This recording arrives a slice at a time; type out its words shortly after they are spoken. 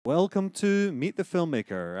Welcome to Meet the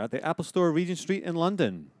Filmmaker at the Apple Store, Regent Street in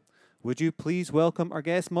London. Would you please welcome our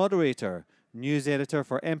guest moderator, news editor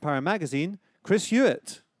for Empire Magazine, Chris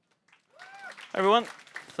Hewitt. Hi everyone,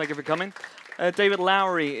 thank you for coming. David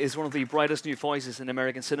Lowery is one of the brightest new voices in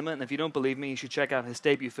American cinema, and if you don't believe me, you should check out his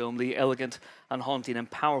debut film, the elegant and haunting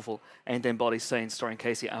and powerful Ain't Them Bodies Saints, starring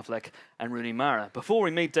Casey Affleck and Rooney Mara. Before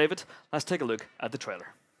we meet David, let's take a look at the trailer.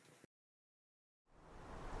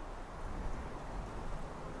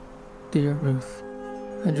 Dear Ruth,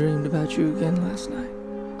 I dreamed about you again last night.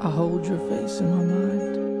 I hold your face in my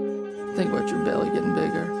mind. Think about your belly getting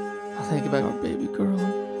bigger. I think about our baby girl.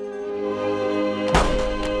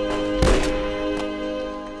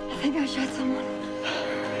 I think I shot someone.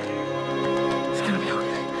 It's gonna be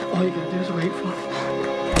okay. All you gotta do is wait for it.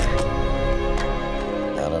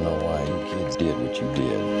 I don't know why you kids did what you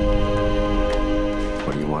did.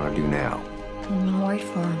 What do you want to do now? I'm gonna wait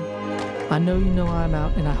for him. I know you know I'm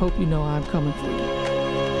out, and I hope you know I'm coming for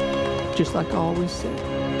you. Just like I always said.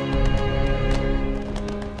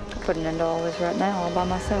 I'm putting into all this right now all by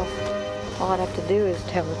myself. All I'd have to do is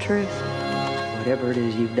tell the truth. Whatever it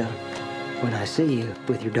is you've done, when I see you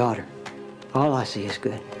with your daughter, all I see is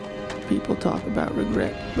good. People talk about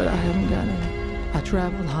regret, but I haven't got any. I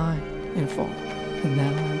traveled high and far, and now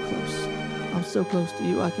I'm close. I'm so close to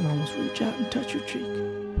you, I can almost reach out and touch your cheek.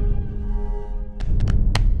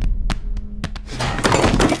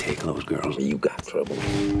 You take those girls, you got trouble.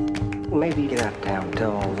 Well, maybe you get out of town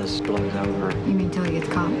until all this blows over. You mean till he gets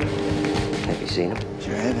caught? Have you seen him?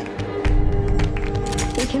 Sure haven't.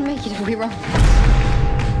 We can make it if we run.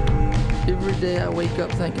 Every day I wake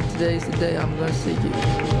up thinking today's the day I'm gonna see you.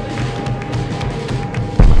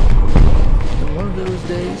 And one of those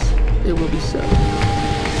days, it will be so.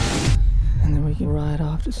 And then we can ride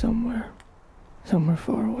off to somewhere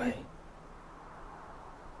far away.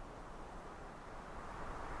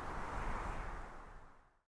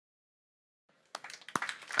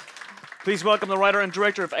 Please welcome the writer and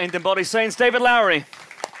director of Ain't Them Bodies Saints, David Lowery.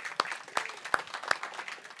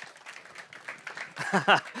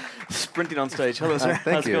 Sprinting on stage. Hello, sir.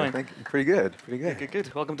 Thank How's you. it going? Thank you. Pretty good.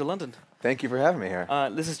 Good. Welcome to London. Thank you for having me here.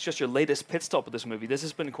 This is just your latest pit stop with this movie. This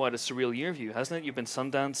has been quite a surreal year for you, hasn't it? You've been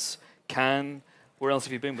Sundance, Cannes. Where else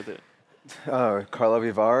have you been with it?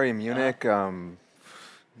 Karlovy Vary, Munich, and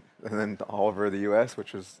then all over the U.S.,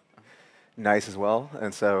 which was nice as well.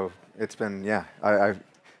 And so it's been,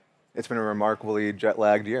 it's been a remarkably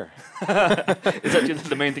jet-lagged year. Is that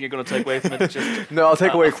the main thing you're going to take away from it? It's just No, I'll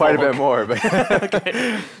take away quite a bit more. But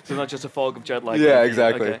okay. So not just a fog of jet lag. Yeah,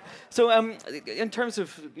 exactly. Okay. So in terms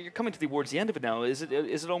of, you're coming towards the end of it now, is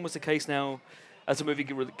it almost a case now, as the movie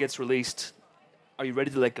gets released, are you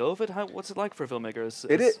ready to let go of it? What's it like for a filmmaker?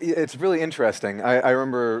 It's really interesting. I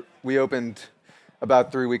remember we opened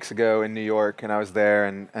about 3 weeks ago in New York, and I was there,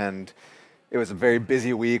 and it was a very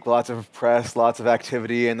busy week, lots of press, lots of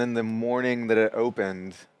activity, and then the morning that it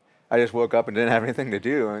opened, I just woke up and didn't have anything to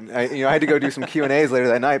do, and I had to go do some Q&As later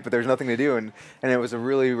that night, but there was nothing to do, and it was a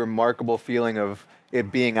really remarkable feeling of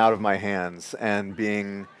it being out of my hands and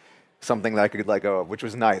being something that I could let go of, which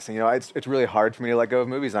was nice. And it's really hard for me to let go of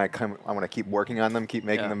movies, and I want to keep working on them, keep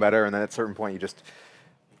making them better, and then at a certain point you just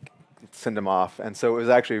send them off. And so it was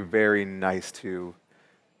actually very nice to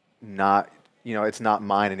not. It's not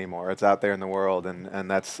mine anymore. It's out there in the world,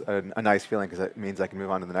 and that's a nice feeling because it means I can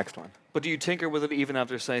move on to the next one. But do you tinker with it even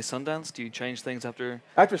after, say, Sundance? Do you change things after?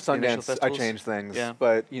 After the initial Sundance, I festivals? change things. Yeah.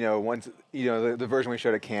 But once the version we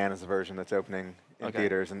showed at Cannes is the version that's opening in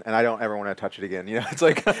theaters, and I don't ever want to touch it again. It's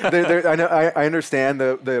like I understand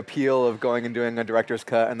the appeal of going and doing a director's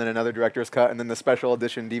cut, and then another director's cut, and then the special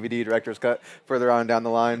edition DVD director's cut further on down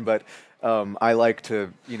the line. But I like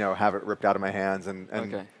to have it ripped out of my hands and.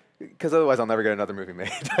 Okay. Because otherwise I'll never get another movie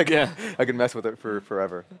made. I can mess with it for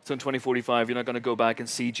forever. So in 2045, you're not going to go back and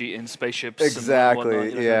CG in spaceships. Exactly.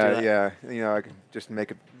 And whatnot. Yeah. I can just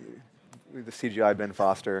make it the CGI Ben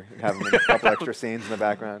Foster, have him in a couple extra scenes in the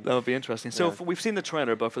background. That would be interesting. So we've seen the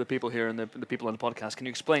trailer, but for the people here and the people on the podcast, can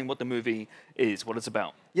you explain what the movie is, what it's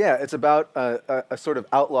about? Yeah, it's about a sort of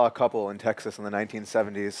outlaw couple in Texas in the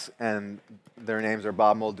 1970s, and their names are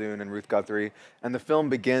Bob Muldoon and Ruth Guthrie, and the film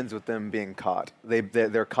begins with them being caught.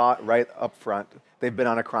 They're caught right up front. They've been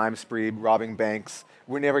on a crime spree, robbing banks.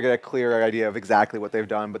 We never get a clear idea of exactly what they've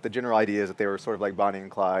done, but the general idea is that they were sort of like Bonnie and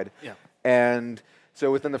Clyde. Yeah. And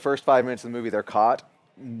so within the first 5 minutes of the movie, they're caught.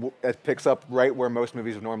 It picks up right where most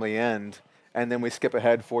movies would normally end, and then we skip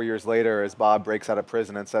ahead 4 years later as Bob breaks out of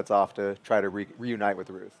prison and sets off to try to reunite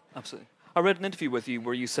with Ruth. Absolutely. I read an interview with you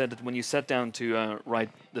where you said that when you sat down to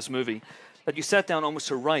write this movie, that you sat down almost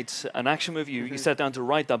to write an action movie. You sat down to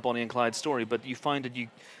write that Bonnie and Clyde story, but you find that you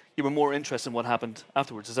you were more interested in what happened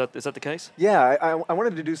afterwards. Is that the case? Yeah, I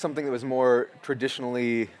wanted to do something that was more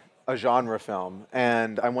traditionally a genre film,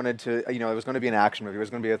 and I wanted to, it was going to be an action movie, it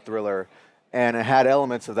was going to be a thriller, and it had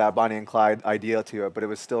elements of that Bonnie and Clyde idea to it, but it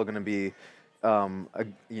was still going to be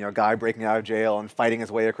a guy breaking out of jail and fighting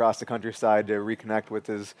his way across the countryside to reconnect with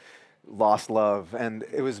his lost love, and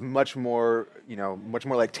it was much more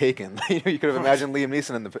like Taken. You could have imagined Liam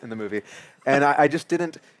Neeson in the movie, and I just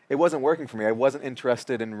didn't. It wasn't working for me. I wasn't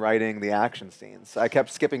interested in writing the action scenes. I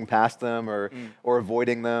kept skipping past them or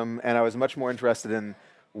avoiding them, and I was much more interested in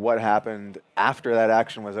what happened after that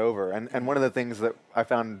action was over. And one of the things that I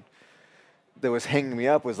found that was hanging me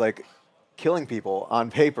up was like killing people on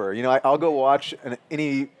paper. I'll go watch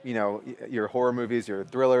any your horror movies, your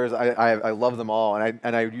thrillers. I love them all,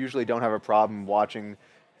 and I usually don't have a problem watching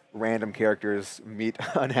random characters meet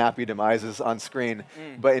unhappy demises on screen.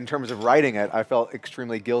 But in terms of writing it, I felt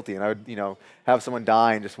extremely guilty, and I would have someone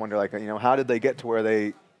die and just wonder like how did they get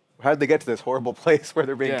to this horrible place where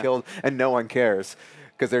they're being killed and no one cares?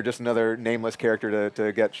 Because they're just another nameless character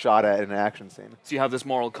to get shot at in an action scene. So you have this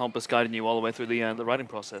moral compass guiding you all the way through the writing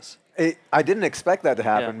process. I didn't expect that to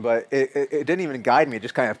happen, but it didn't even guide me. It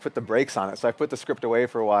just kind of put the brakes on it. So I put the script away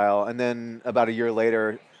for a while, and then about a year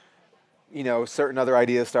later, certain other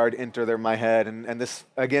ideas started to enter my head, and this,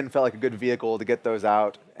 again, felt like a good vehicle to get those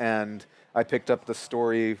out. And I picked up the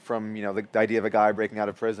story from, the idea of a guy breaking out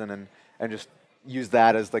of prison and just used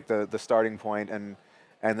that as like the starting point, and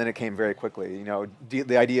then it came very quickly.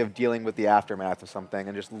 The idea of dealing with the aftermath of something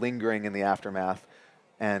and just lingering in the aftermath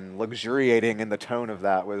and luxuriating in the tone of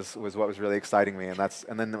that was what was really exciting me. And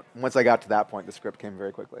then once I got to that point, the script came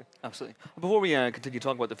very quickly. Absolutely. Before we continue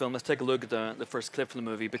talking about the film, let's take a look at the first clip from the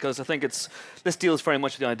movie, because I think this deals very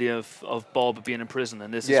much with the idea of Bob being in prison,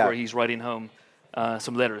 and this is where he's writing home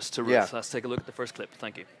some letters to Ruth. Yeah. Let's take a look at the first clip.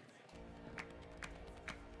 Thank you.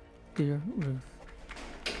 Dear Ruth,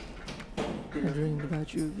 I dreamed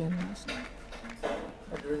about you again last night.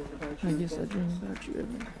 I guess I dream about you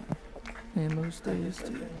every night. And most days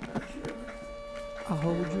too. I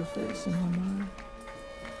hold your face in my mind.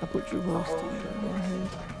 I put your voice to my head.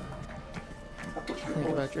 Think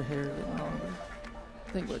about your hair getting longer.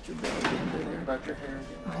 Think about your belly getting bigger.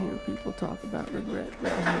 I hear people talk about regret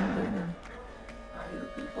getting bigger.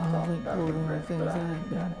 I think forward on the things that have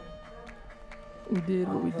done. We did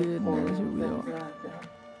what we did, and that is who we are.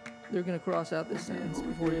 They're going to cross out this sentence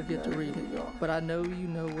before you get to read it, but I know you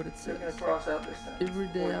know what it says. Every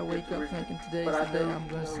day I wake up thinking today's the day I'm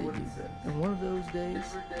going to see you, and one of those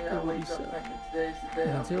days it will be so. And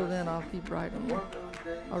until then, I'll keep writing you.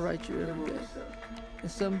 I'll write you every day, and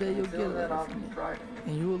someday you'll get a letter from me,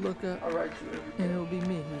 and you will look up, and it'll be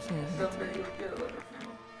me who's handing it to you.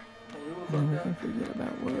 And then we can forget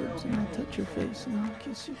about words, and I'll touch your face and I'll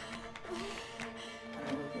kiss you.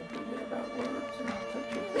 And we can forget about words, and I'll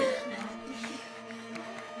touch your face.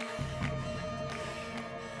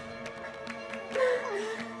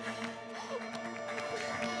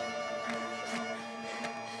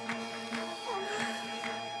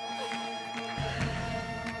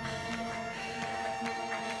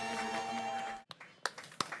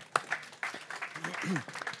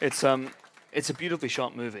 It's a beautifully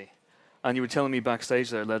shot movie, and you were telling me backstage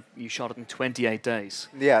there that you shot it in 28 days.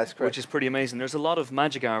 Yeah, that's correct. Which is pretty amazing. There's a lot of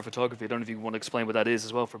magic hour photography. I don't know if you want to explain what that is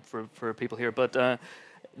as well for people here, but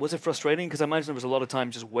was it frustrating? Because I imagine there was a lot of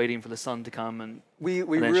time just waiting for the sun to come and we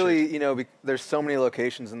and then really, shoot. there's so many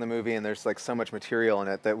locations in the movie and there's like so much material in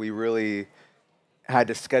it that we really had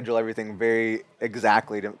to schedule everything very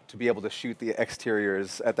exactly to be able to shoot the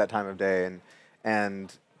exteriors at that time of day.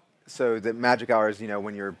 And so the magic hour is,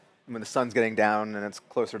 when the sun's getting down and it's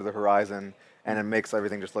closer to the horizon, and it makes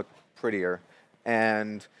everything just look prettier.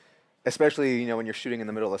 And especially, when you're shooting in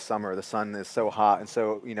the middle of summer, the sun is so hot and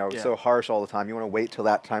so, so harsh all the time. You want to wait till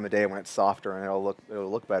that time of day when it's softer and it'll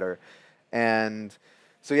look better. And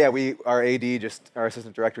so our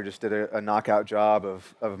assistant director just did a knockout job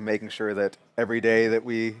of making sure that every day that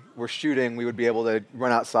we were shooting, we would be able to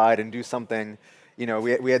run outside and do something.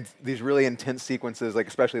 We had these really intense sequences, like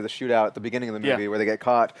especially the shootout at the beginning of the movie where they get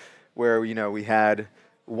caught, where, we had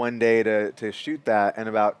one day to shoot that and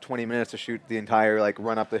about 20 minutes to shoot the entire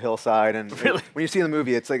run up the hillside. And Really? When you see the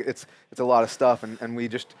movie, it's a lot of stuff, and we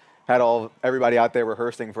just had everybody out there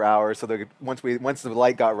rehearsing for hours, so that once the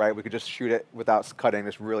light got right, we could just shoot it without cutting,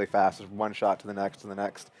 just really fast, just one shot to the next to the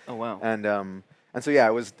next. Oh wow! And so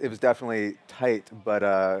it was definitely tight,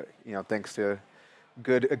 but thanks to a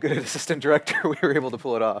good assistant director, we were able to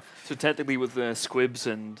pull it off. So technically, with the squibs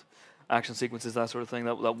and action sequences, that sort of thing.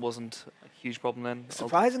 That wasn't a huge problem then.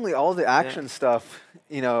 Surprisingly, all the action stuff,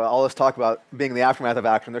 all this talk about being the aftermath of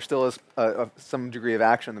action, there still is some degree of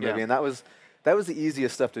action in the movie, Yeah. and that was the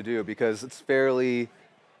easiest stuff to do because it's fairly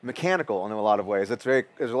mechanical in a lot of ways. There's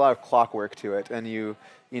a lot of clockwork to it, and you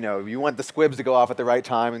want the squibs to go off at the right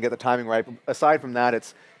time and get the timing right. But aside from that,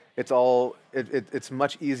 it's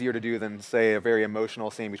much easier to do than, say, a very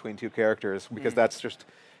emotional scene between two characters because that's just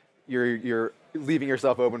you're leaving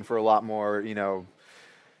yourself open for a lot more.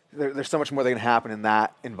 There's so much more that can happen in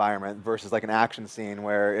that environment versus like an action scene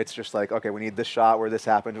where it's just like, okay, we need this shot where this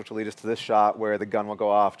happens, which will lead us to this shot where the gun will go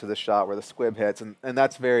off, to this shot where the squib hits, and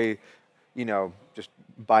that's very, just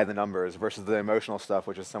by the numbers versus the emotional stuff,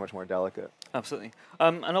 which is so much more delicate. Absolutely.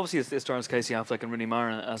 And obviously it stars Casey Affleck and Rooney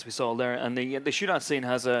Mara, as we saw there. And the shootout scene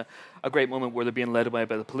has a great moment where they're being led away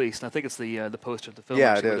by the police. And I think it's the poster of the film.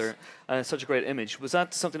 Yeah, actually, it where such a great image. Was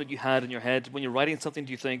that something that you had in your head when you're writing something?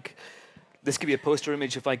 Do you think this could be a poster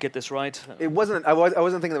image if I get this right? It wasn't. I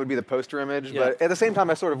wasn't thinking that would be the poster image, Yeah. but at the same time,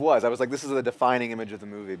 I sort of was. I was like, this is the defining image of the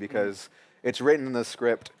movie because it's written in the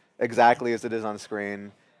script exactly as it is on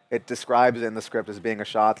screen. It describes it in the script as being a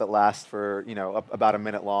shot that lasts for about a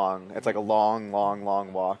minute long. It's like a long, long,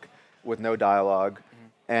 long walk with no dialogue,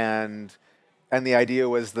 and the idea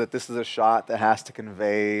was that this is a shot that has to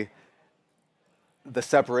convey the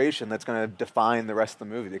separation that's going to define the rest of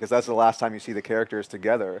the movie because that's the last time you see the characters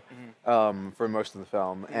together for most of the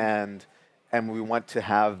film, and we want to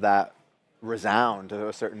have that resound to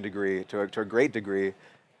a certain degree, to a great degree,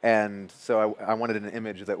 and so I wanted an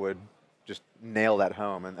image that would just nail that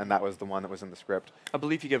home, and that was the one that was in the script. I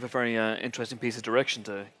believe you gave a very interesting piece of direction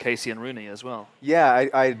to Casey and Rooney as well. Yeah,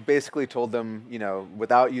 I basically told them,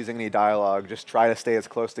 without using any dialogue, just try to stay as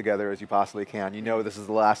close together as you possibly can. This is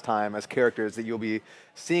the last time as characters that you'll be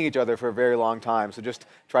seeing each other for a very long time, so just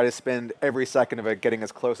try to spend every second of it getting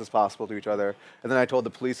as close as possible to each other. And then I told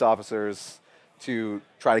the police officers to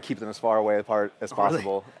try to keep them as far away apart as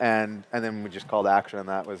possible, and then we just called action, and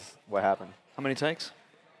that was what happened. How many takes?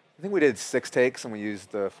 I think we did 6 takes, and we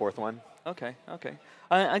used the 4th one. Okay.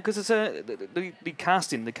 Because it's the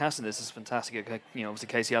casting. The casting this is fantastic. Obviously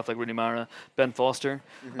Casey Affleck, Rooney Mara, Ben Foster,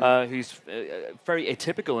 who's very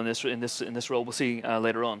atypical in this role. We'll see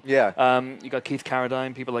later on. Yeah. You got Keith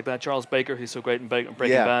Carradine, people like that. Charles Baker, who's so great in Breaking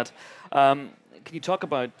Yeah. Bad. Can you talk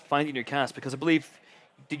about finding your cast? Because I believe,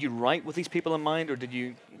 did you write with these people in mind, or did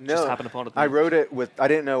you just happen upon it? I wrote it with. I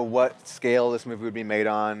didn't know what scale this movie would be made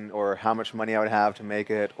on, or how much money I would have to make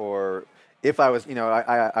it, or if I was.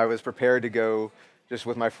 I was prepared to go just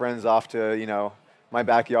with my friends off to my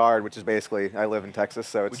backyard, which is basically, I live in Texas,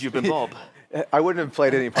 so it's. Would you have been Bob? I wouldn't have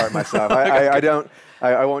played any part myself.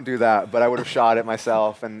 I won't do that, but I would have shot it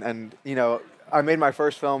myself, and I made my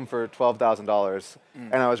first film for $12,000,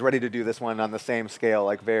 and I was ready to do this one on the same scale,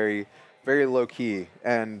 like very, very low key,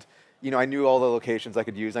 and I knew all the locations I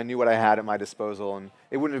could use. I knew what I had at my disposal, and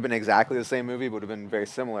it wouldn't have been exactly the same movie, but would have been very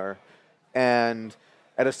similar. And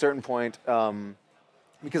at a certain point,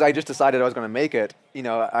 because I just decided I was going to make it,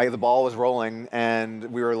 the ball was rolling,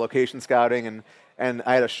 and we were location scouting, and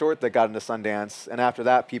I had a short that got into Sundance, and after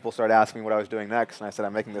that, people started asking me what I was doing next, and I said,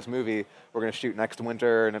 I'm making this movie. We're going to shoot next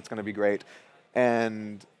winter, and it's going to be great.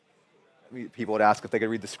 And people would ask if they could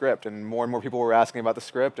read the script, and more people were asking about the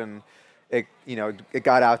script, and it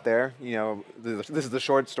got out there. This is the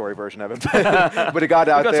short story version of it, but it got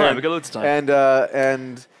out there. We got loads of time.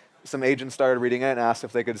 And some agents started reading it and asked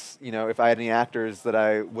if they could, if I had any actors that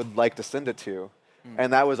I would like to send it to,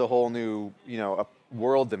 and that was a whole new, a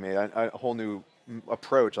world to me, a whole new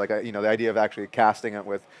approach. Like, the idea of actually casting it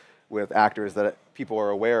with actors that people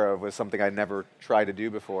are aware of was something I'd never tried to do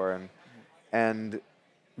before, and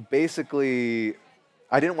basically,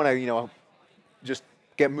 I didn't want to, just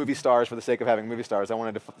get movie stars for the sake of having movie stars. I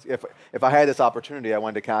wanted to, if I had this opportunity, I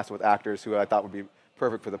wanted to cast with actors who I thought would be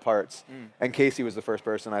perfect for the parts. And Casey was the first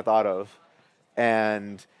person I thought of,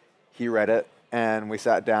 and he read it, and we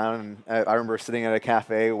sat down, and I remember sitting at a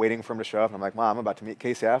cafe waiting for him to show up, and I'm like, Mom, I'm about to meet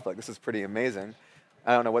Casey Affleck. This is pretty amazing.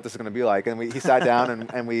 I don't know what this is going to be like. And he sat down,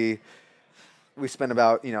 and we spent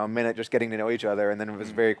about a minute just getting to know each other, and then it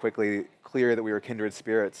was very quickly clear that we were kindred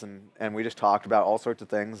spirits, and we just talked about all sorts of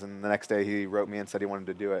things, and the next day he wrote me and said he wanted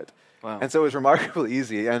to do it. Wow. And so it was remarkably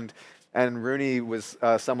easy, and Rooney was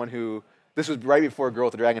someone who, this was right before Girl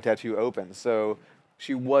with the Dragon Tattoo opened, so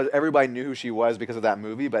everybody knew who she was because of that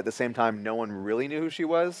movie, but at the same time, no one really knew who she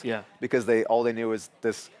was, because all they knew was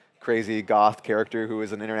this crazy goth character who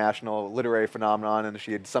was an international literary phenomenon, and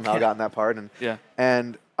she had somehow gotten that part,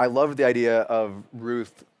 and I loved the idea of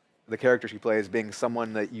Ruth, the character she plays, being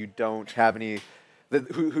someone that you don't have any,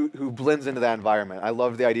 who blends into that environment. I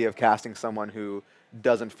loved the idea of casting someone who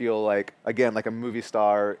doesn't feel like, again, like a movie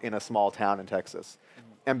star in a small town in Texas.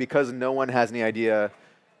 And because no one has any idea,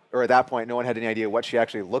 or at that point, no one had any idea what she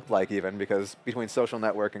actually looked like even, because between Social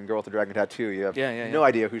Network and Girl with the Dragon Tattoo, you have no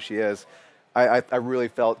idea who she is. I really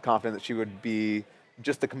felt confident that she would be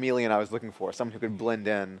just the chameleon I was looking for, someone who could blend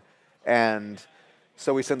in. And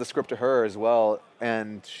so we sent the script to her as well,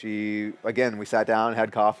 and she, again, we sat down,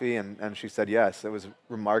 had coffee, and she said yes. It was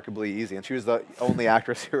remarkably easy, and she was the only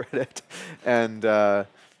actress who read it. And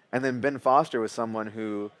then Ben Foster was someone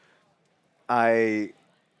who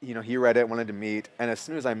he read it, wanted to meet, and as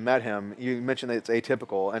soon as I met him, you mentioned that it's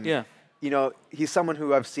atypical, and he's someone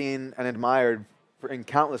who I've seen and admired in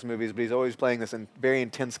countless movies, but he's always playing this very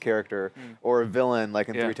intense character or a villain, like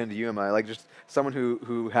in 3:10 to Yuma, like just someone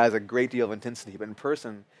who has a great deal of intensity. But in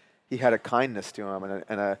person, he had a kindness to him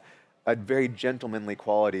and a very gentlemanly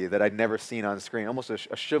quality that I'd never seen on screen, almost a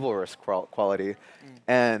chivalrous quality.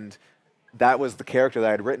 And that was the character that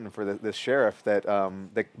I had written for this sheriff that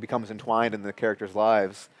becomes entwined in the characters'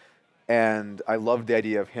 lives. And I loved the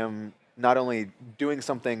idea of him not only doing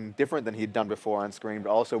something different than he'd done before on screen,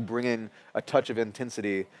 but also bringing a touch of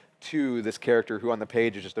intensity to this character who on the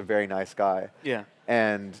page is just a very nice guy. Yeah.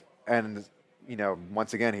 And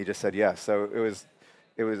once again, he just said yes. So it was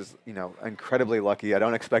incredibly lucky. I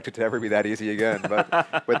don't expect it to ever be that easy again,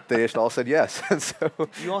 but they just all said yes. And so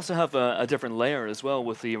you also have a different layer as well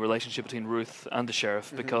with the relationship between Ruth and the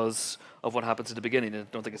sheriff because of what happens at the beginning. I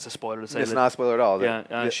don't think it's a spoiler to say it's not a spoiler at all.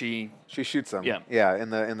 Yeah, she shoots him. Yeah.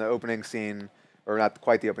 In the opening scene, or not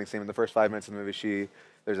quite the opening scene, in the first 5 minutes of the movie,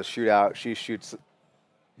 there's a shootout. She shoots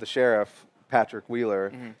the sheriff, Patrick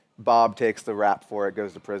Wheeler. Bob takes the rap for it,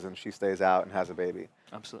 goes to prison. She stays out and has a baby.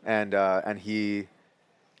 Absolutely. And he.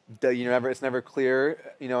 It's never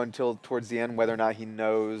clear, until towards the end whether or not he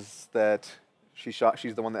knows that she's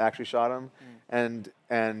the one that actually shot him, and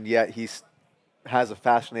yet he has a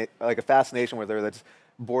fascination with her that's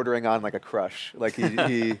bordering on like a crush. Like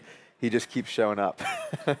he just keeps showing up.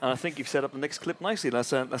 I think you've set up the next clip nicely.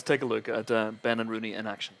 Let's take a look at Ben and Rooney in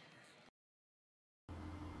action.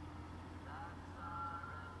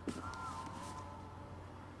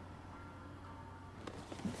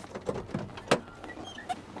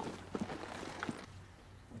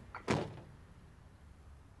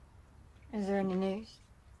 Is there any news?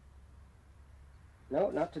 No,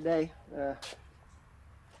 not today.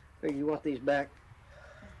 Figure you want these back.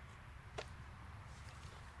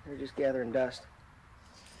 They're just gathering dust.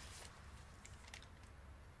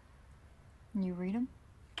 You read them?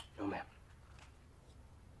 No, ma'am.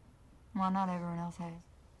 Why not? Everyone else has.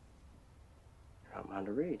 I don't mind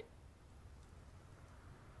to read.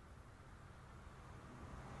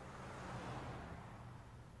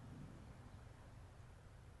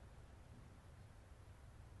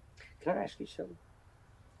 Can I ask you something?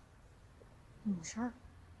 Sure.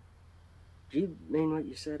 Do you mean what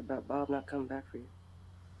you said about Bob not coming back for you?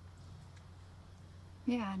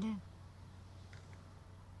 Yeah, I did.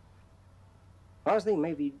 I was thinking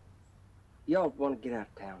maybe y'all want to get out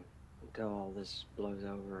of town until all this blows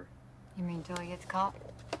over. You mean until he gets caught?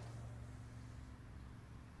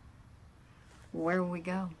 Where will we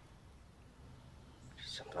go?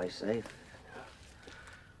 Just someplace safe.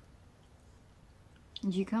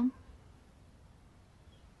 Did you come?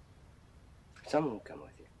 Someone will come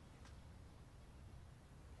with you.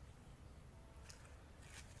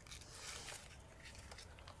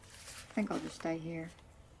 I think I'll just stay here.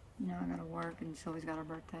 I gotta work and Sylvie's got her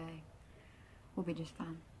birthday. We'll be just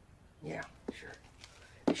fine. Yeah, sure.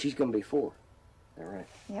 She's gonna be 4. Is that right?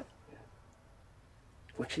 Yep. Yeah.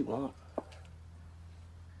 What'd she want?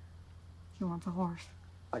 She wants a horse.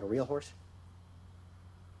 Like a real horse?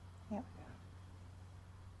 Yep.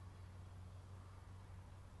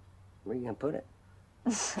 Where are you gonna put it?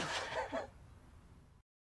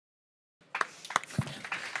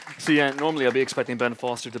 So yeah, normally I'd be expecting Ben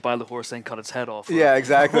Foster to buy the horse and cut its head off. Yeah,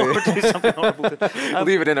 exactly. Or do something horrible.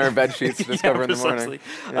 Leave it in our bed sheets to discover in the morning.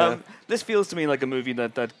 Yeah. This feels to me like a movie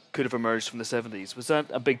that could have emerged from the 70s. Was that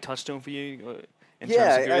a big touchstone for you in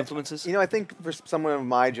terms of your influences? I think for someone of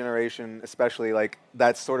my generation, especially, like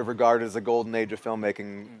that's sort of regarded as a golden age of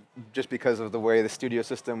filmmaking, just because of the way the studio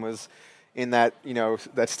system was in that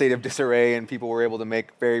that state of disarray, and people were able to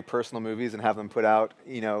make very personal movies and have them put out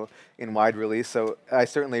in wide release. So I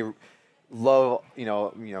certainly love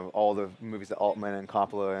all the movies that Altman and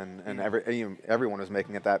Coppola and everyone was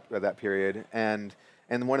making at that period. And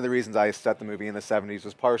one of the reasons I set the movie in the 70s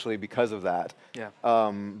was partially because of that. Yeah.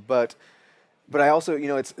 But I also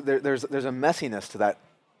there's a messiness to that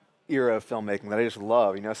era of filmmaking that I just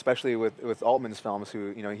love, especially with Altman's films,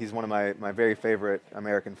 who, he's one of my very favorite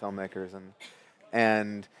American filmmakers,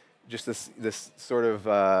 and just this sort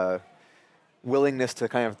of willingness to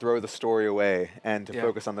kind of throw the story away and to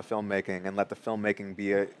focus on the filmmaking and let the filmmaking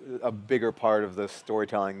be a bigger part of the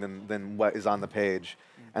storytelling than what is on the page.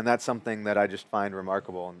 And that's something that I just find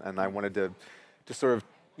remarkable. And I wanted to sort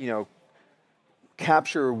of,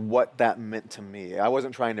 capture what that meant to me. I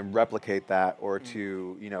wasn't trying to replicate that or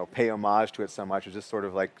to, pay homage to it so much. It was just sort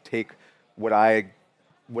of like take what I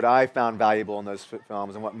found valuable in those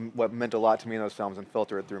films and what meant a lot to me in those films and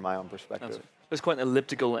filter it through my own perspective. There's quite an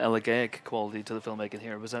elliptical, elegiac quality to the filmmaking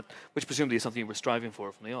here. Which presumably is something you were striving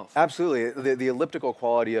for from the off? Absolutely, the elliptical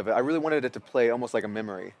quality of it. I really wanted it to play almost like a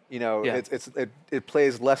memory. It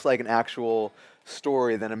plays less like an actual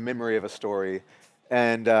story than a memory of a story,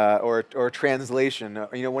 and or translation.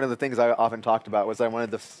 One of the things I often talked about was I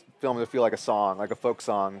wanted the film to feel like a song, like a folk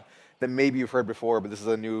song that maybe you've heard before, but this is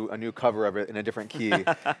a new cover of it in a different key,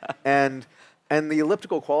 and the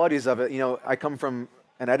elliptical qualities of it. I come from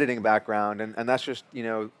an editing background, and that's just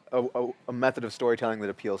a method of storytelling that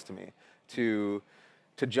appeals to me, to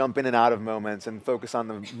jump in and out of moments and focus on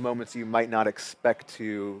the moments you might not expect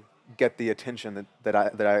to get the attention that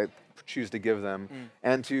I choose to give them,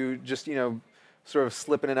 and to just sort of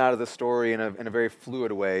slip in and out of the story in a very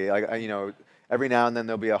fluid way. Like every now and then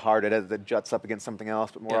there'll be a hard edit that juts up against something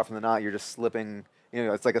else, but more often than not you're just slipping.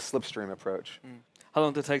 It's like a slipstream approach. How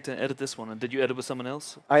long did it take to edit this one? And did you edit with someone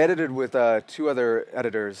else? I edited with 2 other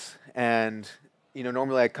editors, and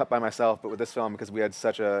normally I cut by myself, but with this film, because we had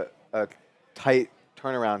such a tight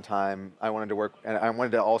turnaround time, I wanted to work, and I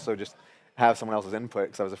wanted to also just have someone else's input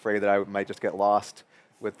because I was afraid that I might just get lost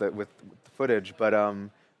with the footage. But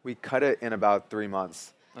we cut it in about 3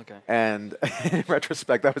 months. Okay. And in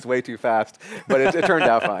retrospect, that was way too fast, but it turned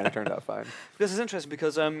out fine. It turned out fine. This is interesting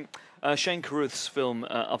because Shane Carruth's film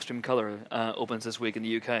Upstream Color opens this week in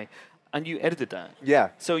the UK, and you edited that.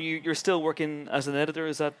 Yeah. So you're still working as an editor?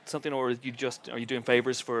 Is that something, or are you doing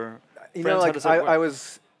favors for friends? How does that work?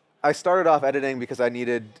 I started off editing because I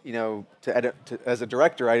needed, to edit. As a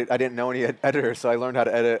director, I didn't know any editors, so I learned how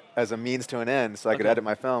to edit as a means to an end, so I could edit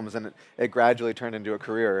my films, and it gradually turned into a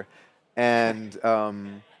career. And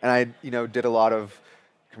I did a lot of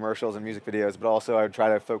commercials and music videos, but also I would try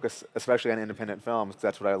to focus especially on independent films because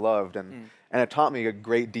that's what I loved, and it taught me a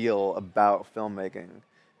great deal about filmmaking.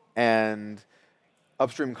 And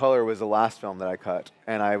Upstream Color was the last film that I cut,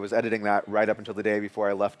 and I was editing that right up until the day before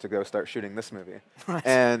I left to go start shooting this movie. Right.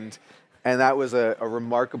 And that was a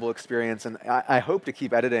remarkable experience, and I hope to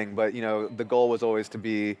keep editing, but the goal was always to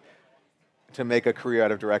make a career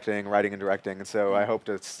out of writing and directing, and so I hope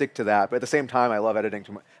to stick to that. But at the same time, I love editing.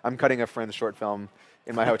 I'm cutting a friend's short film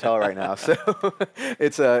in my hotel right now, so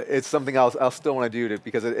it's something I'll still want to do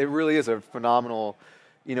because it really is a phenomenal,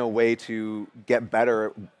 way to get better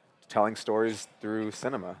at telling stories through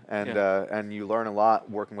cinema, and you learn a lot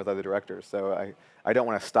working with other directors. So I don't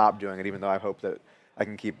want to stop doing it, even though I hope that I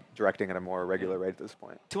can keep directing at a more regular rate at this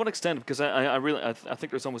point. To what extent? Because I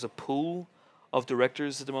think there's almost a pool of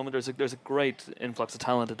directors at the moment. There's a great influx of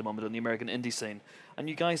talent at the moment in the American indie scene, and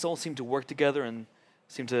you guys all seem to work together and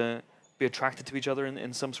seem to be attracted to each other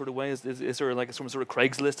in some sort of way. Is there like some sort of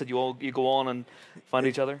Craigslist that you go on and find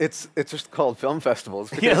each other? It's just called film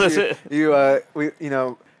festivals. Yeah, that's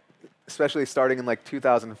it. Especially starting in like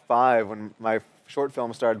 2005 when my short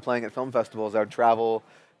film started playing at film festivals, I would travel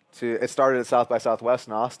to. It started at South by Southwest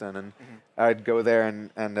in Austin, and I'd go there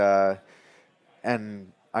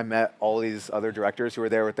and I met all these other directors who were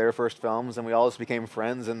there with their first films, and we all just became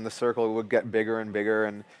friends, and the circle would get bigger and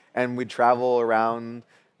bigger, and we'd travel around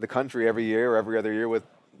the country every year or every other year with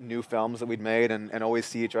new films that we'd made, and always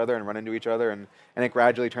see each other and run into each other, and it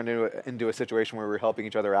gradually turned into a situation where we were helping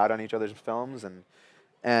each other out on each other's films,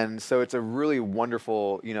 and so it's a really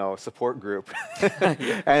wonderful, support group, and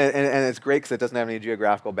it's great because it doesn't have any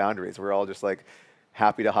geographical boundaries. We're all just like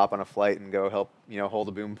happy to hop on a flight and go help, hold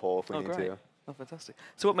a boom pole if we need to. Oh, fantastic.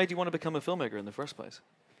 So what made you want to become a filmmaker in the first place?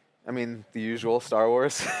 I mean, the usual, Star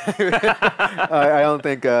Wars. I don't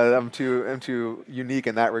think I'm too unique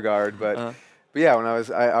in that regard, but yeah, when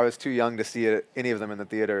I was too young to see any of them in the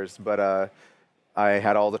theaters, but I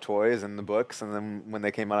had all the toys and the books, and then when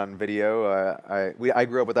they came out on video, I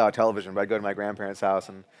grew up without a television, but I'd go to my grandparents' house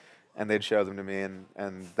and they'd show them to me,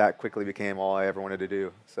 and that quickly became all I ever wanted to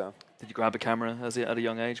do. So. Did you grab a camera at a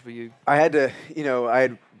young age? Were you? I had to,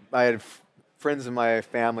 I had friends in my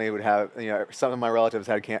family would have, some of my relatives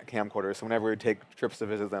had camcorders, so whenever we'd take trips to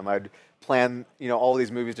visit them, I'd plan, all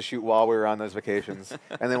these movies to shoot while we were on those vacations.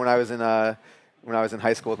 And then when I was in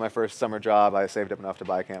high school with my first summer job, I saved up enough to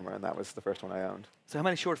buy a camera, and that was the first one I owned. So how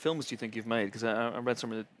many short films do you think you've made? Because I read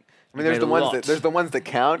some of I mean, there's the ones that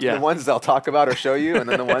count, Yeah. the ones they'll talk about or show you, and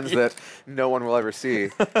then the ones that no one will ever see.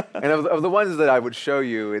 And of the ones that I would show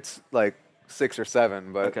you, it's like 6 or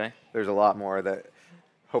 7, but Okay. there's a lot more that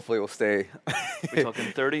hopefully will stay. We're talking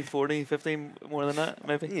 30, 40, 50, more than that,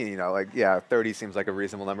 maybe? You know, like, yeah, 30 seems like a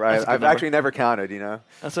reasonable number. That's a good I've number. actually never counted, you know.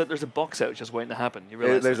 And so there's a box out just waiting to happen. You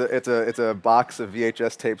realize It's a box of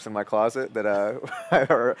VHS tapes in my closet that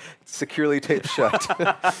are securely taped shut.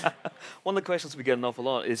 One of the questions we get an awful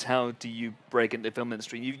lot is how do you break into the film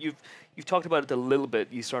industry? You've talked about it a little bit.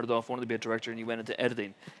 You started off wanting to be a director and you went into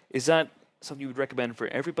editing. Is that something you would recommend for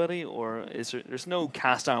everybody, or there's no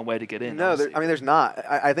cast iron way to get in? No, obviously? there's not.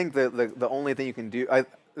 I think the only thing you can do.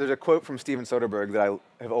 There's a quote from Steven Soderbergh that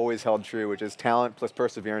I have always held true, which is talent plus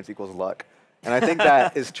perseverance equals luck, and I think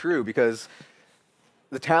that is true because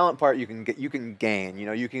the talent part you can gain. You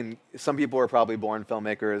know, some people are probably born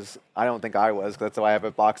filmmakers. I don't think I was. 'Cause that's why I have a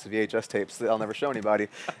box of VHS tapes that I'll never show anybody,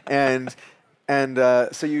 and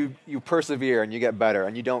so you persevere and you get better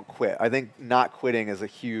and you don't quit. I think not quitting is a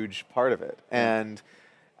huge part of it, and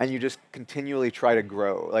you just continually try to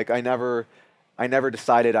grow. Like I never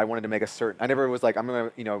decided I wanted to make I never was like I'm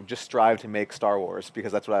gonna just strive to make Star Wars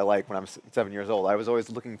because that's what I like when I'm 7 years old. I was always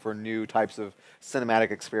looking for new types of cinematic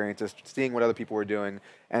experiences, seeing what other people were doing,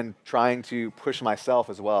 and trying to push myself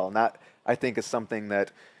as well. And that I think is something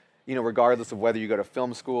that, regardless of whether you go to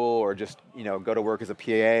film school or just, go to work as a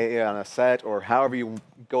PA on a set or however you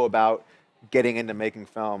go about getting into making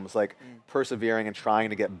films, like persevering and trying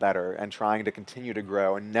to get better and trying to continue to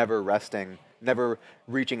grow and never resting, never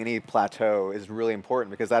reaching any plateau is really important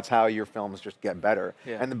because that's how your films just get better.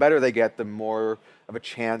 Yeah. And the better they get, the more of a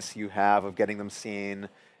chance you have of getting them seen.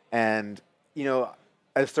 And,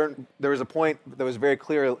 there was a point that was very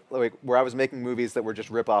clear, like where I was making movies that were just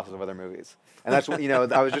rip-offs of other movies. And that's when,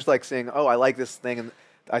 I was just like saying, oh, I like this thing and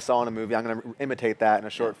I saw in a movie, I'm going to imitate that in a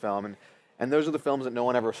short film. And those are the films that no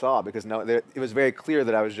one ever saw because it was very clear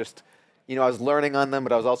that I was just, I was learning on them,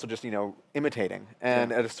 but I was also just, imitating.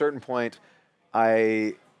 And at a certain point,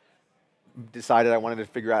 I decided I wanted to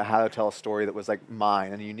figure out how to tell a story that was like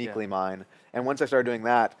mine and uniquely mine. And once I started doing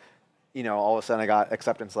that, all of a sudden I got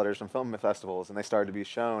acceptance letters from film festivals and they started to be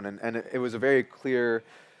shown. And it was a very clear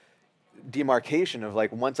demarcation of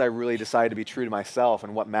like, once I really decided to be true to myself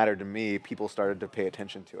and what mattered to me, people started to pay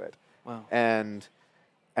attention to it. Wow.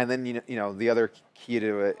 And then, the other key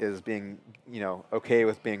to it is being, okay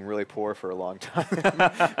with being really poor for a long time.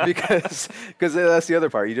 because that's the other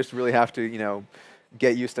part. You just really have to,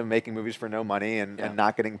 get used to making movies for no money and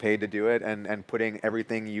not getting paid to do it and putting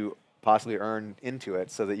everything you possibly earn into it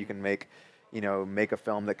so that you can make a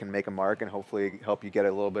film that can make a mark and hopefully help you get a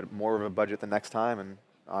little bit more of a budget the next time and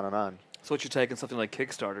on and on. So what's your take on something like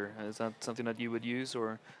Kickstarter? Is that something that you would use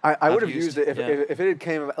or? I would have used it if it had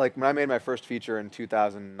came, like when I made my first feature in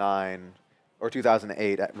 2009 or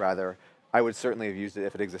 2008 rather, I would certainly have used it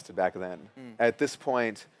if it existed back then. At this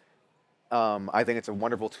point, I think it's a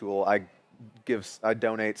wonderful tool. I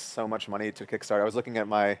donate so much money to Kickstarter. I was looking at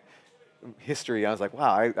my history. I was like,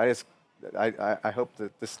 wow, I hope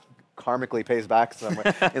that this karmically pays back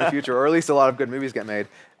somewhere in the future, or at least a lot of good movies get made.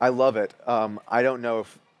 I love it. I don't know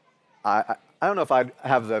if I'd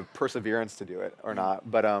have the perseverance to do it or not,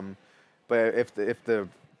 but if the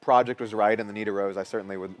project was right and the need arose, I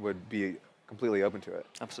certainly would be completely open to it.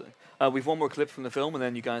 Absolutely. We've one more clip from the film, and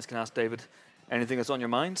then you guys can ask David anything that's on your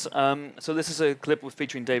minds. So this is a clip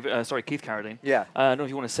featuring Keith Carradine. Yeah. I don't know if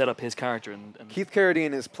you want to set up his character. And Keith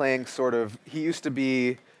Carradine is playing he used to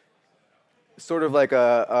be sort of like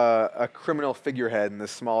a criminal figurehead in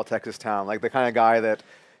this small Texas town, like the kind of guy that,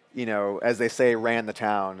 as they say, ran the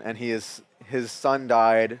town. And his son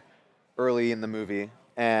died early in the movie,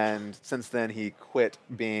 and since then he quit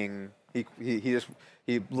being.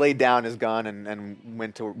 He laid down his gun and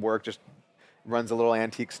went to work. Just runs a little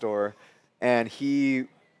antique store, and he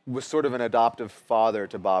was sort of an adoptive father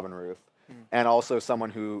to Bob and Ruth, and also someone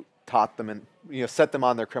who taught them and set them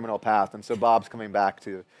on their criminal path. And so Bob's coming back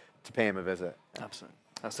to pay him a visit. Absolutely.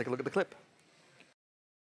 Let's take a look at the clip.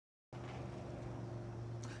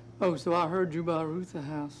 Oh, so I heard you bought Ruth a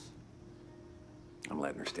house. I'm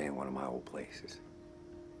letting her stay in one of my old places.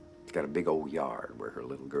 It's got a big old yard where her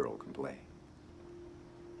little girl can play.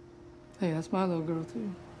 Hey, that's my little girl,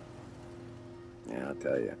 too. Yeah, I'll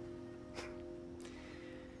tell you.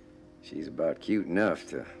 She's about cute enough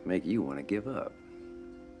to make you want to give up.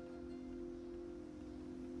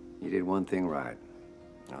 You did one thing right.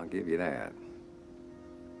 I'll give you that.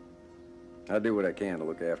 I'll do what I can to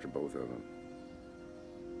look after both of them.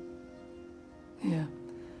 Yeah.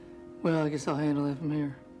 Well, I guess I'll handle it from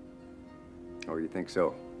here. Oh, you think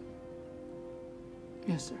so?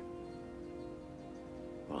 Yes, sir.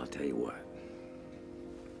 Well, I'll tell you what.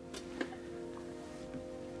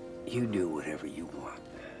 You do whatever you want.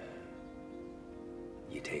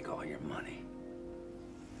 You take all your money,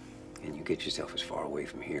 and you get yourself as far away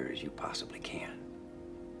from here as you possibly can.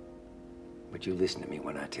 But you listen to me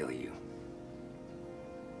when I tell you.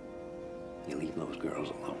 You leave those girls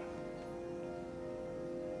alone.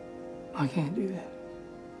 I can't do that.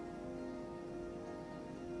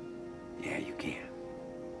 Yeah, you can.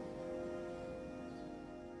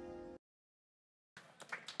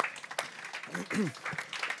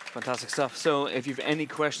 Fantastic stuff. So if you've any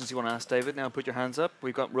questions you want to ask David, now put your hands up.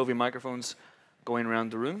 We've got roving microphones going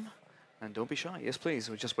around the room. And don't be shy. Yes, please.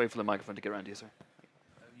 We'll just wait for the microphone to get around to you, sir.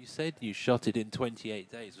 You said you shot it in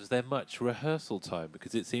 28 days. Was there much rehearsal time?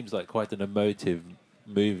 Because it seems like quite an emotive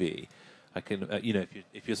movie. I can,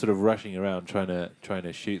 if you're sort of rushing around trying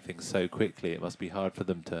to shoot things so quickly, it must be hard for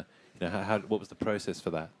them to, what was the process for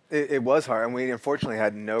that? It was hard, and we unfortunately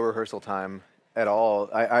had no rehearsal time at all.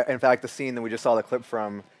 In fact, the scene that we just saw the clip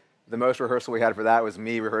from, the most rehearsal we had for that was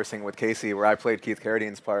me rehearsing with Casey, where I played Keith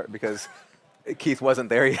Carradine's part because Keith wasn't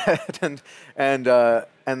there yet, and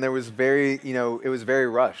there was it was very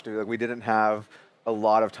rushed. Like, we didn't have a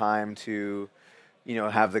lot of time to,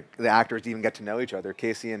 have the actors even get to know each other.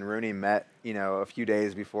 Casey and Rooney met, a few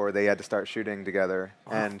days before they had to start shooting together,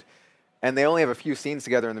 and they only have a few scenes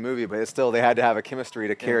together in the movie, but it's still they had to have a chemistry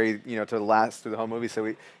to carry, to last through the whole movie.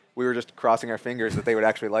 So we were just crossing our fingers that they would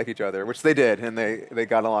actually like each other, which they did, and they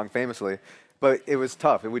got along famously. But it was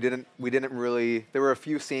tough. We didn't really. There were a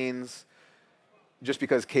few scenes, just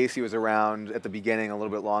because Casey was around at the beginning a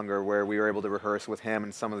little bit longer, where we were able to rehearse with him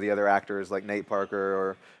and some of the other actors like Nate Parker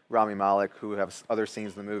or Rami Malek, who have other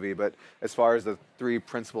scenes in the movie. But as far as the three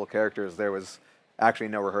principal characters, there was actually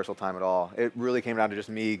no rehearsal time at all. It really came down to just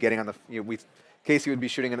me getting on the. Casey would be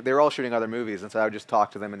shooting. They were all shooting other movies, and so I would just talk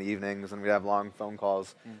to them in the evenings, and we'd have long phone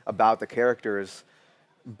calls about the characters.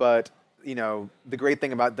 But the great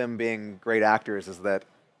thing about them being great actors is that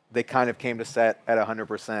they kind of came to set at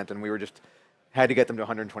 100%, and we were just had to get them to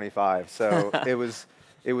 125. So it was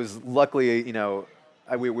luckily,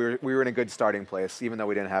 we were in a good starting place, even though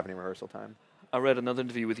we didn't have any rehearsal time. I read another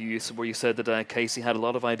interview with you where you said that Casey had a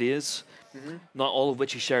lot of ideas, not all of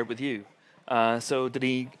which he shared with you. So did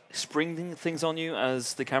he spring things on you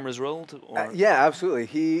as the cameras rolled? Or? Yeah, absolutely.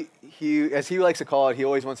 He, as he likes to call it, he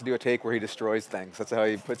always wants to do a take where he destroys things. That's how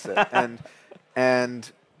he puts it.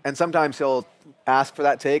 and sometimes he'll ask for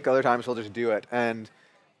that take. Other times he'll just do it. And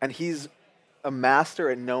he's a master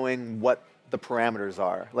at knowing what the parameters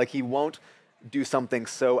are. Like, he won't do something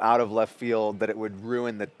so out of left field that it would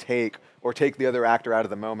ruin the take or take the other actor out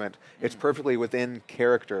of the moment. It's perfectly within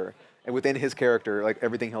character and within his character, like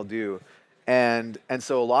everything he'll do. And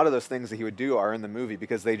so a lot of those things that he would do are in the movie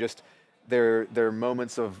because they're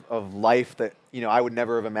moments of life that, I would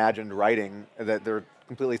never have imagined writing, that they're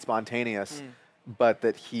completely spontaneous, but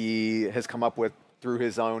that he has come up with through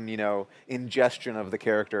his own, ingestion of the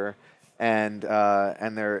character. And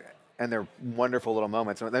they're wonderful little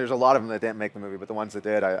moments. And there's a lot of them that didn't make the movie, but the ones that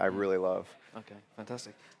did, I really love. Okay,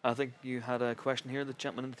 fantastic. I think you had a question here, the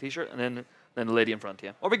gentleman in the T-shirt, and then the lady in front,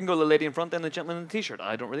 yeah. Or we can go to the lady in front, then the gentleman in the T-shirt.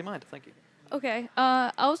 I don't really mind. Thank you. Okay,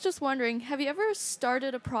 I was just wondering, have you ever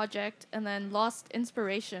started a project and then lost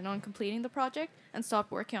inspiration on completing the project and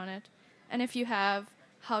stopped working on it? And if you have,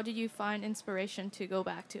 how did you find inspiration to go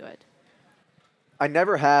back to it? I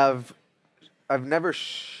never have. I've never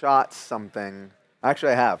shot something.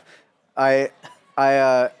 Actually, I have.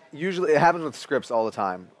 I usually, it happens with scripts all the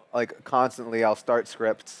time. Like, constantly I'll start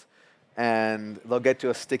scripts and they'll get to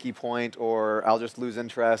a sticky point, or I'll just lose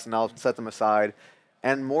interest and I'll set them aside.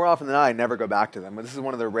 And more often than not, I never go back to them. But this is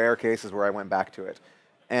one of the rare cases where I went back to it.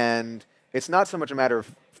 And it's not so much a matter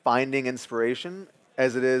of finding inspiration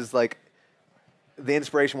as it is like the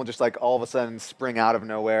inspiration will just like all of a sudden spring out of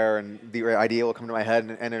nowhere, and the idea will come to my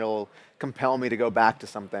head and it'll compel me to go back to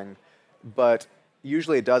something. But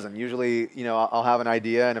usually it doesn't. Usually, I'll have an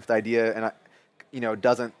idea, and if the idea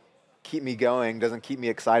doesn't keep me going, doesn't keep me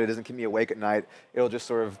excited, doesn't keep me awake at night, it'll just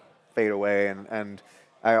sort of fade away, and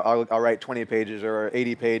I'll write 20 pages or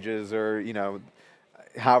 80 pages or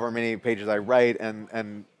however many pages I write, and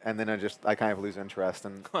then I kind of lose interest,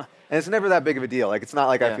 and it's never that big of a deal. Like, it's not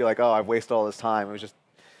like I feel like, oh, I've wasted all this time. It was just,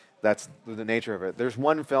 that's the nature of it. There's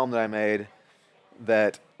one film that I made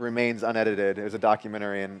that remains unedited. It was a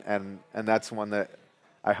documentary, and that's one that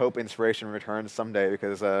I hope inspiration returns someday,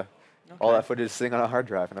 because all that footage is sitting on a hard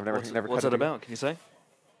drive, and I've never cut it. What's it about? Can you say?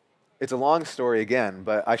 It's a long story again,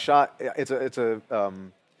 but I shot. It's a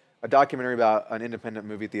documentary about an independent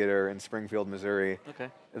movie theater in Springfield, Missouri. Okay.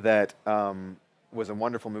 That was a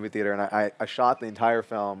wonderful movie theater, and I shot the entire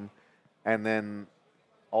film, and then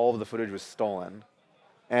all of the footage was stolen,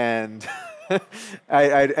 and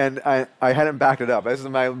I hadn't backed it up. This is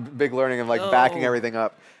my big learning of like backing No. everything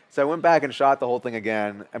up. So I went back and shot the whole thing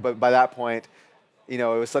again. But by that point, it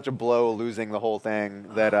was such a blow losing the whole thing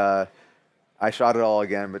that I shot it all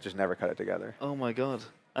again, but just never cut it together. Oh my god!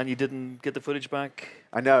 And you didn't get the footage back?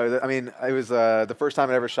 I know. I mean, it was the first time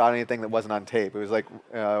I ever shot anything that wasn't on tape. It was like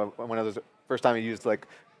one of those first time I used like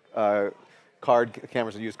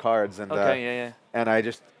cameras that use cards, and Okay, yeah. and I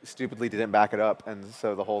just stupidly didn't back it up, and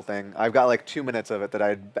so the whole thing. I've got like 2 minutes of it that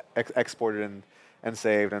I exported and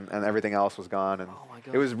saved, and everything else was gone, and Oh my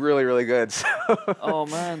God. it was really really good. So Oh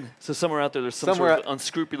man! So somewhere out there's some Somewhere sort of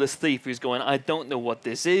unscrupulous thief who's going, I don't know what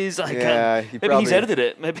this is. I Yeah, can't. he Maybe he's probably- edited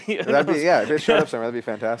it. Maybe. who that'd be knows? if it showed up somewhere, that'd be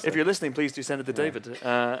fantastic. If you're listening, please do send it to David.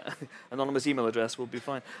 Anonymous email address will be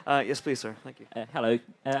fine. Yes, please, sir. Thank you. Hello.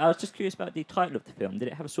 I was just curious about the title of the film. Did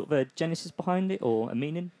it have a sort of a genesis behind it or a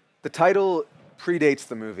meaning? The title predates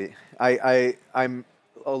the movie.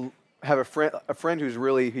 Have a friend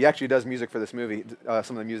he actually does music for this movie,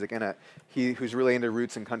 some of the music in it. Who's really into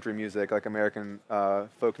roots and country music, like American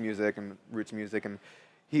folk music and roots music, and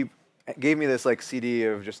he gave me this like CD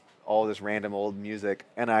of just all this random old music,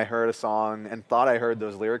 and I heard a song and thought I heard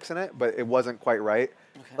those lyrics in it, but it wasn't quite right.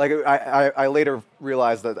 Like I later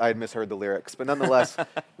realized that I had misheard the lyrics, but nonetheless,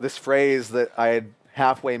 this phrase that I had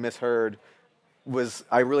halfway misheard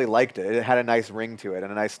I really liked it. It had a nice ring to it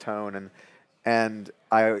and a nice tone, and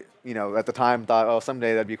I at the time thought, oh,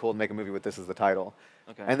 someday that'd be cool to make a movie with this as the title.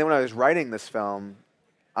 Okay. And then when I was writing this film,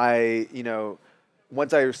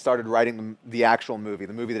 once I started writing the actual movie,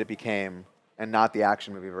 the movie that it became, and not the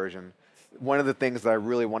action movie version, one of the things that I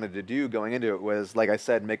really wanted to do going into it was, like I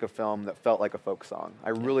said, make a film that felt like a folk song. I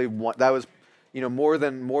really that was, more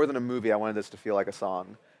than a movie. I wanted this to feel like a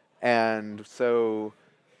song, and so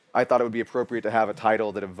I thought it would be appropriate to have a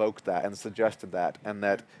title that evoked that and suggested that, and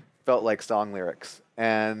that felt like song lyrics.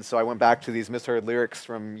 And so I went back to these misheard lyrics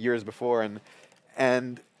from years before,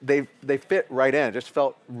 and they fit right in. It just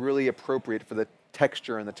felt really appropriate for the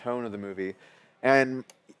texture and the tone of the movie. And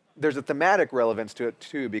there's a thematic relevance to it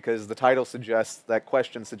too, because the title suggests, that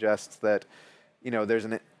question suggests that, there's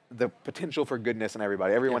the potential for goodness in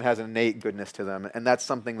everybody. Everyone has an innate goodness to them, and that's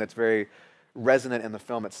something that's very resonant in the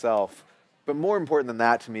film itself. But more important than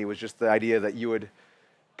that to me was just the idea that you would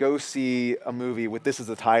go see a movie with this as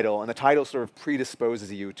the title, and the title sort of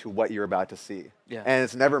predisposes you to what you're about to see. Yeah. And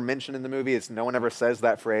it's never mentioned in the movie. No one ever says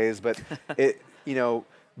that phrase, but it,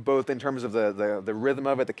 both in terms of the rhythm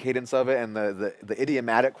of it, the cadence of it, and the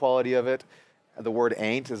idiomatic quality of it. The word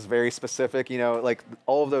ain't is very specific, like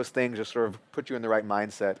all of those things just sort of put you in the right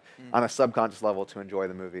mindset on a subconscious level to enjoy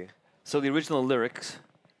the movie. So the original lyrics,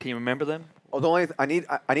 can you remember them? Oh, the only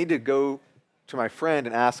I need to go to my friend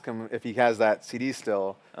and ask him if he has that CD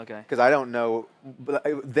still. Okay. Because I don't know.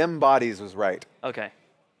 But Them Bodies was right. Okay.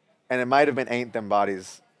 And it might have been Ain't Them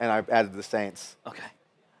Bodies, and I added the Saints. Okay.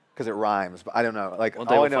 Because it rhymes, but I don't know. Like One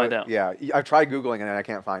day all we'll I know, find out. Yeah, I've tried Googling it and I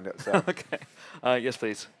can't find it. So Okay. Yes,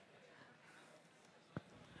 please.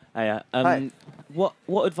 Hi. Hi.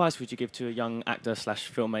 What advice would you give to a young actor /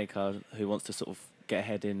 filmmaker who wants to sort of get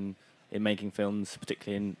ahead in making films,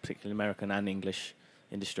 particularly in American and English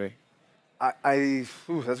industry?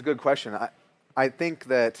 That's a good question. I think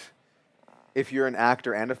that if you're an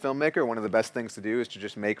actor and a filmmaker, one of the best things to do is to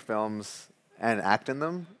just make films and act in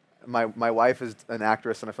them. My wife is an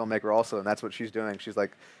actress and a filmmaker also, and that's what she's doing. She's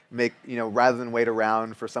like, rather than wait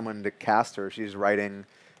around for someone to cast her, she's writing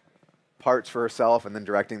parts for herself and then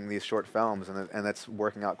directing these short films, and that's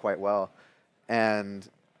working out quite well. And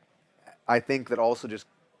I think that also just,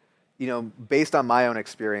 based on my own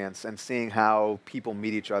experience and seeing how people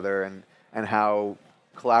meet each other and how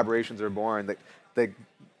collaborations are born, that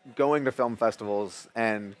going to film festivals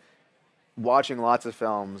and watching lots of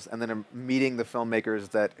films and then meeting the filmmakers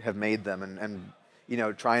that have made them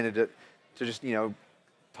and trying to just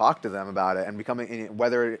talk to them about it and becoming,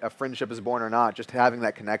 whether a friendship is born or not, just having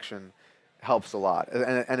that connection helps a lot.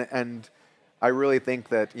 And I really think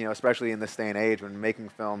that, especially in this day and age when making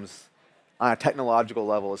films on a technological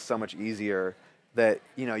level is so much easier, that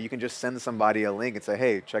you can just send somebody a link and say,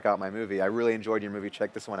 hey, check out my movie. I really enjoyed your movie.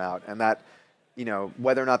 Check this one out. And that,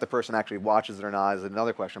 whether or not the person actually watches it or not is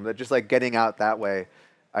another question. But just like getting out that way,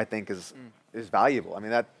 I think is valuable. I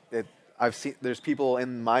mean, I've seen there's people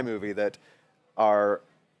in my movie that are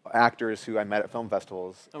actors who I met at film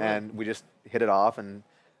festivals, and we just hit it off. And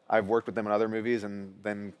I've worked with them in other movies, and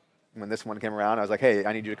then when this one came around, I was like, hey,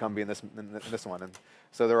 I need you to come be in this one. And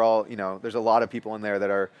so they're all, there's a lot of people in there that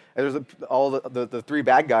are, there's all the three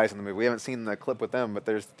bad guys in the movie. We haven't seen the clip with them, but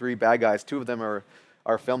there's three bad guys. Two of them are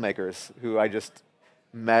filmmakers who I just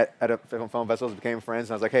met at a film festival, became friends,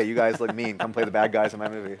 and I was like, hey, you guys look mean. Come play the bad guys in my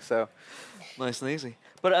movie. So Nice and easy.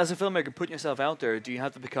 But as a filmmaker, putting yourself out there, do you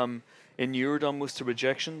have to become inured almost to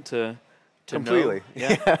rejection to completely. know?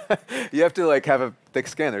 Yeah. You have to like have a thick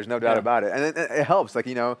skin. There's no doubt about it, and it helps. Like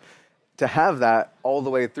to have that all the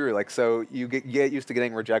way through. Like so, you get used to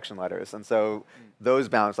getting rejection letters, and so those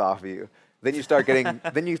bounce off of you. Then you start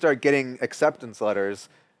getting acceptance letters,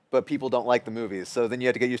 but people don't like the movies. So then you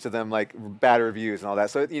have to get used to them like bad reviews and all that.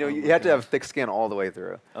 So you have to have thick skin all the way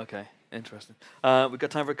through. Okay, interesting. We've got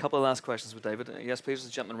time for a couple of last questions with David. Yes, please, the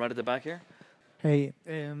gentleman right at the back here. Hey,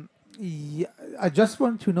 yeah, I just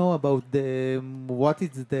want to know about what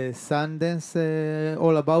is the Sundance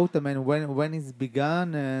all about. I mean, when it's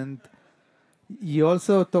begun, and you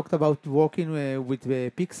also talked about working with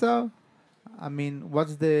Pixar. I mean,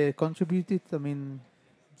 what's the contributed? I mean,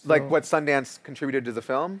 like what Sundance contributed to the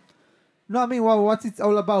film? No, I mean, what it's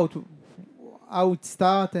all about, how it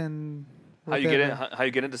start and how you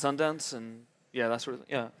get into Sundance and that sort of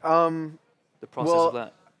thing. The process of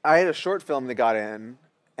that. I had a short film that got in,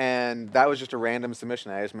 and that was just a random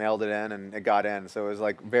submission. I just mailed it in, and it got in. So it was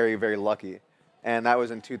like very, very lucky, and that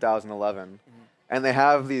was in 2011. And they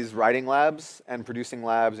have these writing labs and producing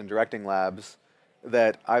labs and directing labs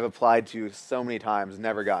that I've applied to so many times,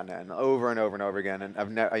 never gotten in, over and over and over again. And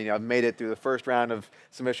I've made it through the first round of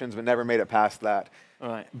submissions, but never made it past that. All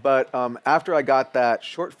right. But after I got that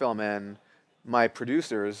short film in, my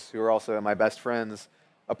producers, who are also my best friends,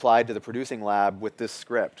 applied to the producing lab with this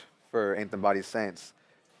script for Ain't Them Bodies Saints.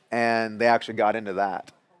 And they actually got into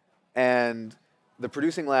that. And the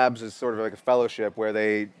producing labs is sort of like a fellowship where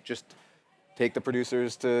they just take the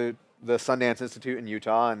producers to the Sundance Institute in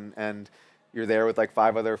Utah, and you're there with like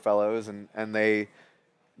 5 other fellows, and they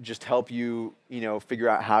just help you, figure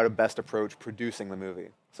out how to best approach producing the movie.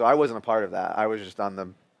 So I wasn't a part of that. I was just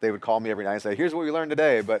they would call me every night and say, here's what we learned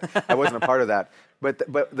today, but I wasn't a part of that. But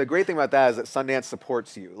the great thing about that is that Sundance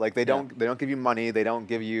supports you. Like they don't give you money, they don't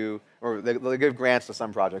give you, or they give grants to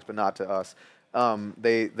some projects, but not to us.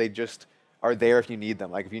 They just are there if you need them.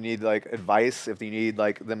 Like if you need like advice, if you need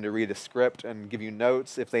like them to read a script and give you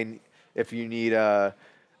notes, if you need a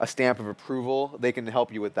stamp of approval, they can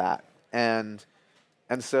help you with that. And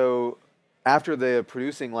so after the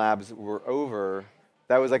producing labs were over,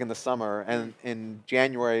 that was like in the summer, and in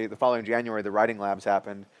January, the following January, the writing labs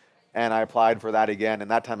happened, and I applied for that again,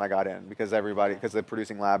 and that time I got in because the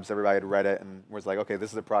producing labs, everybody had read it and was like, okay,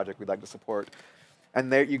 this is a project we'd like to support.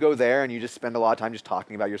 And there you go there, and you just spend a lot of time just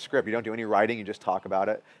talking about your script. You don't do any writing, you just talk about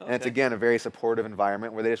it. Okay. And it's, again, a very supportive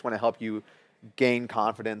environment where they just want to help you gain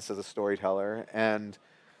confidence as a storyteller. And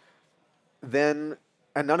none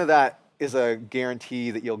of that is a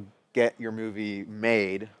guarantee that you'll get your movie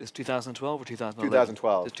made. It's 2012 or 2011?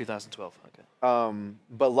 2012. It's 2012, okay.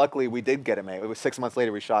 But luckily, we did get it made. It was 6 months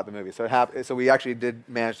later we shot the movie. So we actually did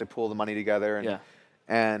manage to pull the money together.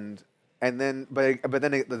 But then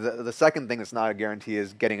the second thing that's not a guarantee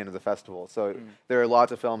is getting into the festival. So there are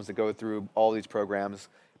lots of films that go through all these programs,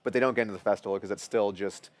 but they don't get into the festival because it's still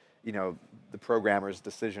just, the programmer's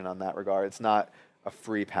decision on that regard. It's not a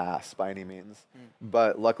free pass by any means.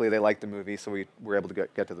 But luckily they liked the movie, so we were able to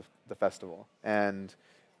get to the festival. And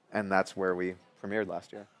that's where we premiered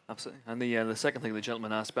last year. Absolutely. And the second thing the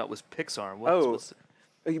gentleman asked about was Pixar.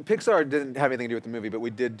 Pixar didn't have anything to do with the movie, but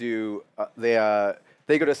we did do, they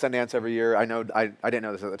go to Sundance every year. I know I didn't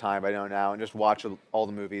know this at the time, but I know now, and just watch all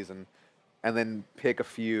the movies and then pick a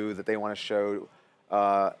few that they want to show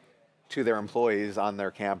to their employees on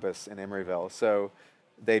their campus in Emeryville. So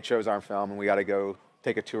they chose our film, and we got to go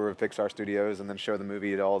take a tour of Pixar Studios and then show the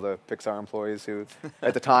movie to all the Pixar employees who,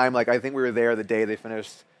 at the time, I think we were there the day they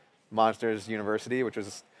finished Monsters University, which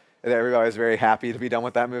was, everybody was very happy to be done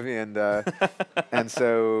with that movie, and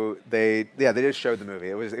so they just showed the movie.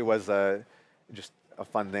 It was just a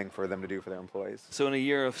fun thing for them to do for their employees. So in a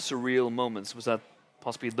year of surreal moments, was that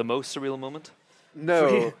possibly the most surreal moment?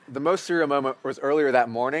 No, the most surreal moment was earlier that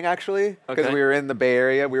morning, actually, because we were in the Bay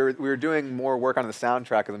Area. We were doing more work on the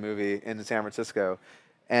soundtrack of the movie in San Francisco,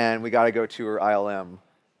 and we got to go tour ILM,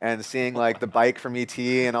 and seeing the bike from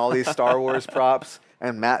E.T. and all these Star Wars props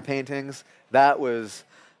and matte paintings, that was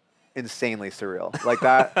insanely surreal. Like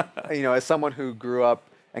that, as someone who grew up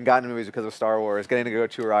and got into movies because of Star Wars, getting to go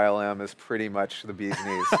tour ILM is pretty much the bee's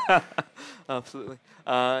knees. Absolutely.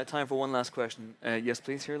 Time for one last question. Yes,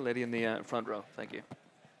 please, here, lady in the front row. Thank you.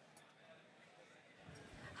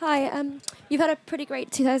 Hi, you've had a pretty great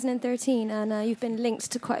 2013, and you've been linked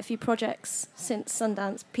to quite a few projects since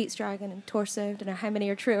Sundance, Pete's Dragon and Torso. Don't know how many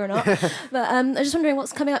are true or not. But I'm just wondering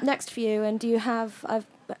what's coming up next for you, and do you have,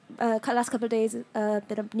 last couple of days, been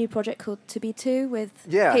a new project called To Be Two with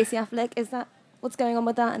Casey Affleck. Is that what's going on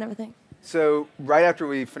with that and everything? So right after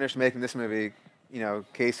we finished making this movie,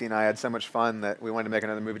 Casey and I had so much fun that we wanted to make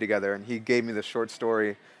another movie together, and he gave me this short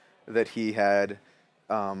story that he had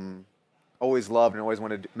always loved and always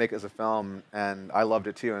wanted to make as a film, and I loved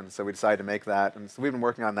it too, and so we decided to make that. And so we've been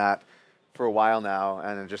working on that for a while now,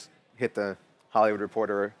 and it just hit the Hollywood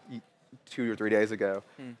Reporter 2 or 3 days ago.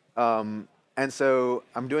 And so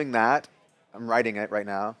I'm doing that. I'm writing it right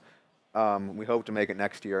now. We hope to make it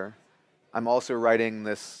next year. I'm also writing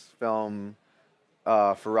this film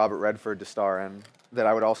for Robert Redford to star in that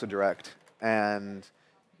I would also direct, and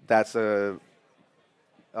that's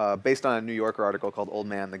based on a New Yorker article called "Old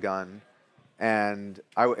Man the Gun." And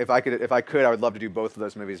if I could, I would love to do both of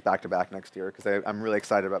those movies back to back next year because I'm really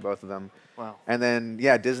excited about both of them. Wow. And then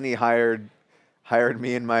Disney hired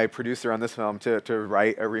me and my producer on this film to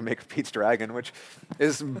write a remake of Pete's Dragon, which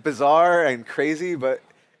is bizarre and crazy, but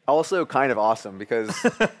also kind of awesome because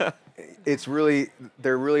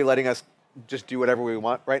they're really letting us just do whatever we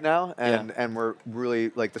want right now, and we're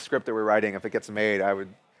really like the script that we're writing. If it gets made,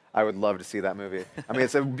 I would love to see that movie. I mean,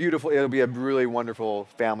 it'll be a really wonderful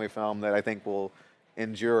family film that I think will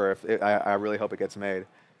endure. I really hope it gets made.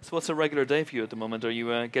 So what's a regular day for you at the moment? Are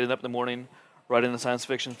you getting up in the morning, writing a science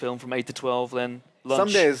fiction film from 8 to 12, then lunch, Some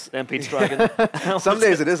days, then Pete's Dragon? Some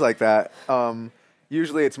days it is like that.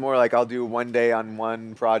 Usually it's more like I'll do one day on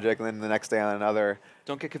one project and then the next day on another.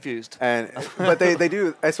 Don't get confused. But they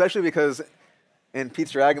do, especially because in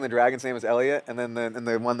Pete's Dragon, the dragon's name is Elliot, and then in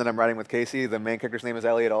the one that I'm writing with Casey, the main character's name is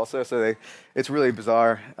Elliot also. So it's really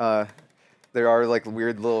bizarre. There are like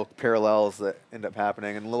weird little parallels that end up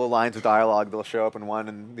happening, and little lines of dialogue that'll show up in one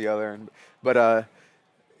and the other. But I'm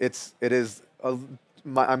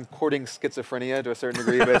courting schizophrenia to a certain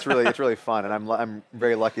degree, but it's really fun, and I'm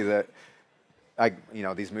very lucky that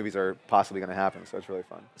these movies are possibly going to happen. So it's really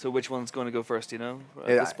fun. So which one's going to go first? At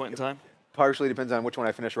this point in time. Partially depends on which one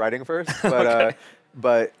I finish writing first, but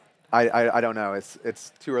but I don't know.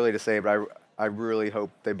 It's too early to say, but I really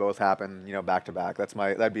hope they both happen, back to back.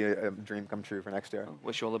 That'd be a dream come true for next year.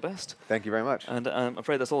 Wish you all the best. Thank you very much. And I'm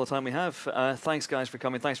afraid that's all the time we have. Thanks, guys, for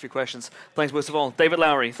coming. Thanks for your questions. Thanks most of all, David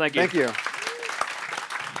Lowery. Thank you. Thank you.